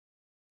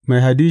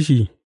Mai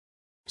hadishi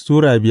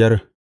Sura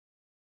biyar.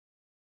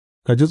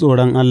 Ka ji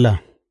tsoron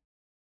Allah.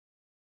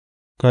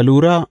 Ka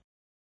lura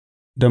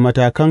da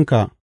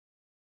matakanka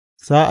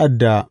sa'ad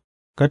da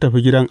ka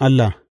tafi gidan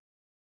Allah;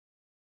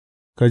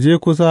 ka je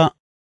kusa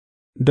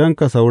don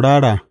ka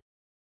saurara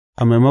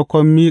a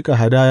maimakon miƙa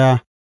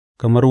hadaya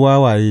kamar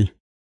wawaye,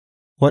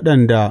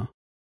 waɗanda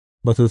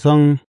ba su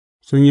san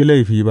sun yi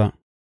laifi ba.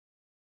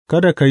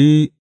 Kada ka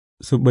yi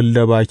suɓul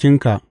da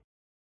bakinka,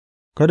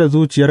 kada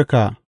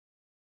zuciyarka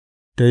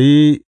ta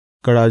yi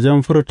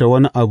garajen furta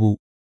wani abu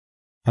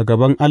a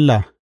gaban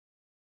Allah.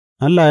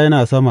 Allah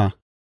yana sama,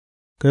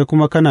 kai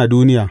kuma kana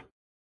duniya;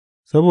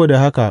 saboda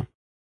haka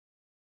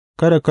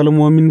kada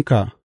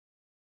kalmominka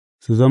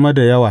su zama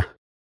da yawa,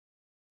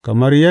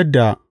 kamar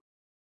yadda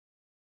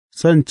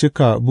son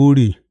cika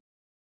buri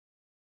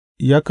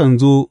yakan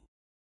zo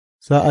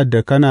sa'ad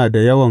da kana da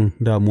yawan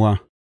damuwa,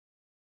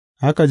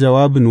 haka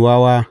jawabin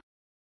wawa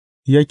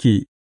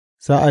yake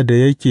sa'ad da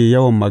yake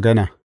yawan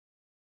magana.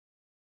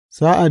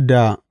 Sa'ad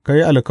da ka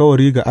yi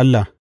alkawari ga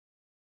Allah,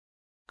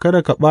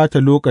 kada ka ɓata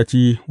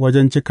lokaci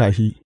wajen cika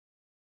shi;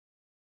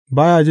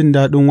 ba ya jin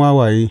daɗin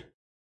wawaye.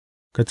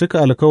 Ka cika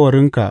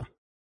alkawarinka,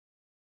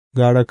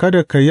 gara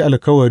kada ka yi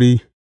alkawari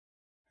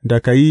da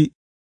ka yi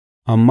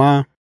amma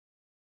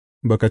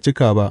ba ka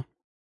cika ba.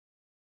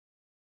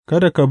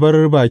 Kada ka bar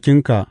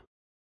bakinka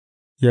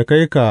ya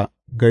kai ka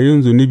ga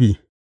yin zunubi,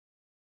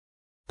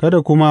 kada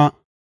kuma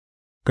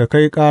ka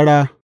kai ƙara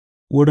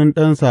wurin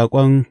ɗan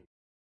saƙon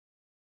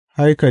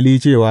haikali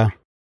cewa,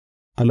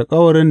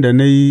 Alkawarin da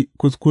na yi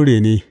kuskure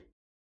ne.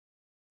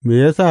 Me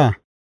ya sa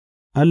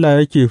Allah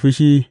yake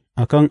fushi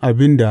a kan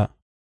abin da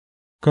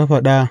ka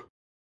faɗa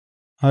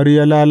har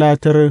ya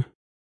lalatar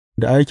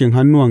da aikin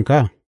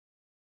hannuwanka?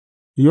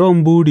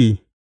 Yawan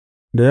buri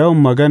da yawan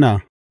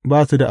magana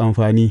ba su da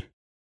amfani,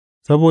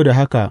 saboda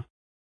haka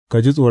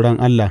ka ji tsoron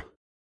Allah.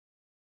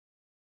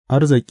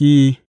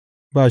 Arziki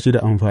ba shi da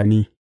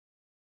amfani.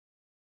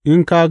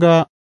 In ka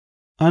ga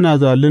ana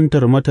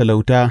zaluntar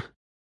matalauta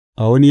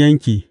a wani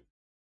yanki,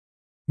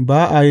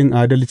 ba a yin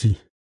adalci,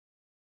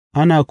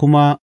 ana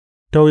kuma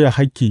tauye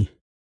hakki,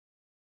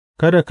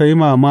 kada ka yi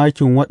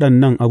mamakin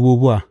waɗannan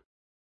abubuwa,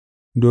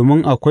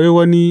 domin akwai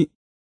wani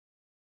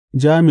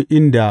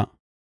jami'in da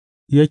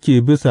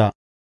yake bisa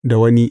da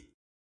wani,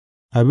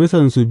 a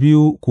bisansu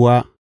biyu kuwa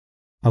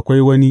akwai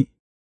wani,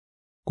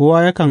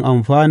 kowa yakan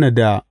amfana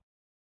da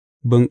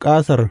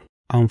bunƙasar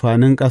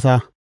amfanin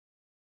ƙasa,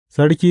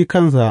 sarki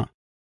kansa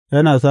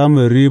yana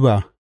samun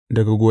riba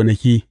daga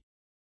gonaki.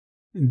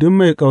 Duk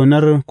mai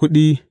ƙaunar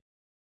kuɗi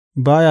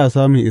ba ya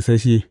samun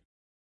isashe;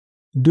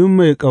 duk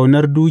mai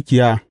ƙaunar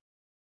dukiya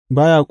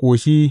ba ya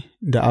ƙoshi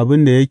da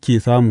abin da yake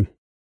samu,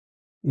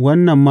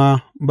 wannan ma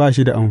ba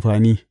shi da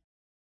amfani.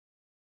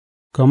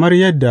 Kamar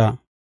yadda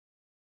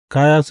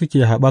kaya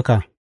suke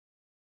haɓaka,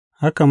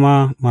 haka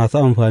ma masu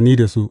amfani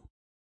da su,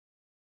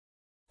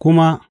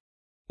 kuma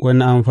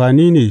wane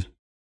amfani ne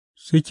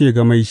suke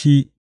ga mai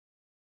shi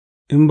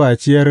in ba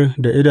ciyar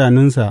da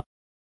idanunsa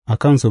a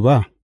kansu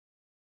ba?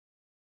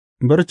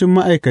 Barcin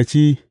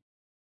ma'aikaci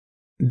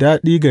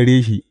daɗi gare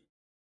shi,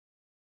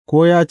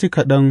 ko ya ci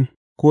kaɗan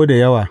ko da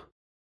yawa,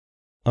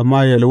 amma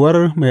yalwar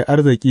mai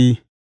arziki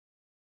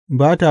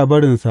ba ta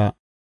barinsa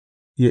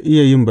ya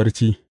iya yin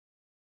barci.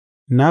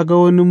 Na ga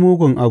wani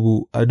mugun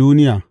abu a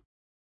duniya,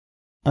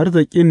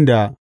 arzikin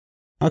da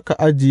aka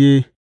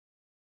ajiye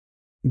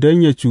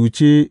don yă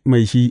cuce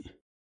mai shi,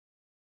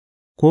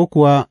 ko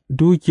kuwa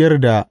dukiyar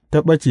da ta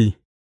ɓace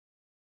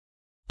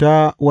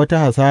ta wata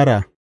hasara,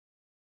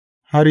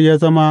 har ya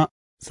zama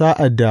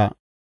sa'ad da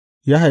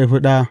ya haifi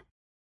ɗa,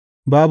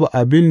 babu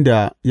abin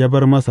da ya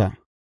bar masa.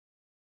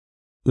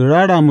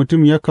 Tsirara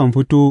mutum yakan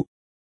fito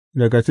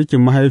daga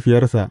cikin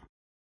mahaifiyarsa,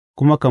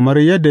 kuma kamar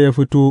yadda ya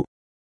fito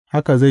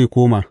haka zai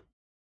koma.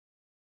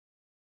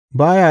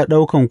 Ba ya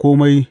ɗaukan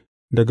kome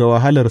daga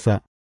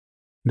wahalarsa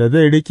da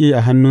zai riƙe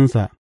a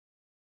hannunsa,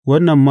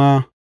 wannan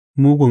ma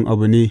mugun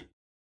abu ne.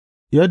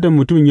 Yadda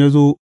mutum ya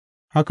zo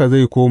haka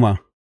zai koma,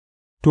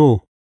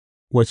 to,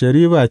 wace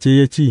riba ce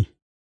ya ci,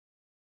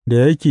 da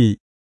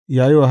yake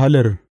ya yi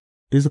wahalar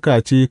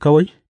iska ce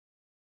kawai?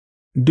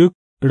 Duk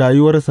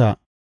rayuwarsa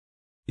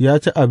ya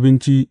ci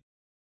abinci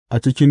a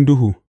cikin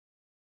duhu,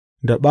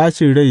 da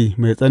ɓacin rai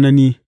mai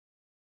tsanani,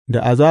 da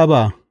azaba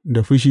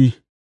da fushi.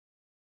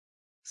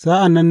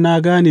 Sa'an nan na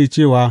gane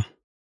cewa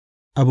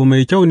abu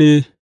mai kyau ne,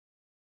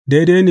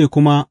 daidai ne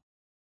kuma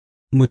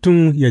mutum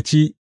ya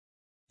ci,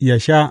 ya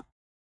sha,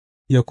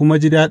 ya kuma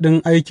ji daɗin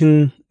aikin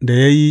da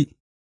ya yi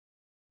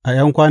a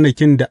 ’yan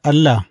kwanakin da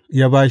Allah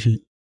ya ba shi,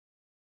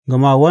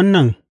 gama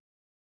wannan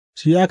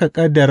shi aka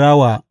ƙaddara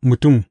wa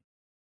mutum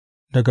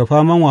daga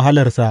faman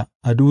wahalarsa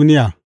a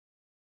duniya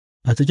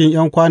a cikin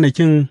 ’yan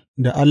kwanakin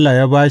da Allah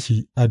ya ba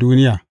shi a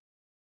duniya,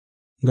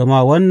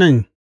 gama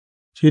wannan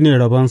shi ne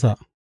rabonsa.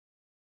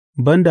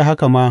 Ban da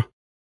haka ma,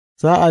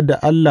 sa'ad da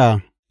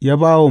Allah ya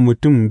ba wa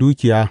mutum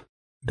dukiya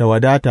da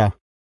wadata,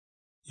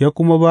 ya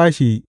kuma ba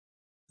shi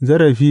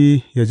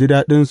zarafi ya ji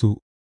daɗinsu,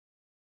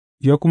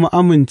 ya kuma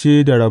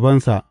amince da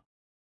rabonsa,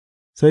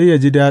 sai ya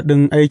ji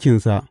daɗin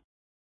aikinsa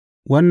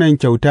wannan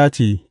kyauta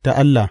ce ta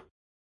Allah,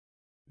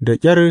 da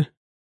ƙyar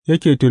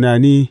yake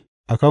tunani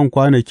a kan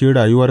kwanakin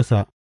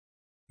rayuwarsa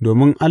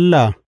domin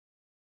Allah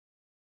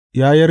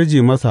ya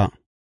yarje masa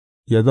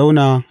ya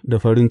zauna da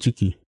farin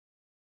ciki.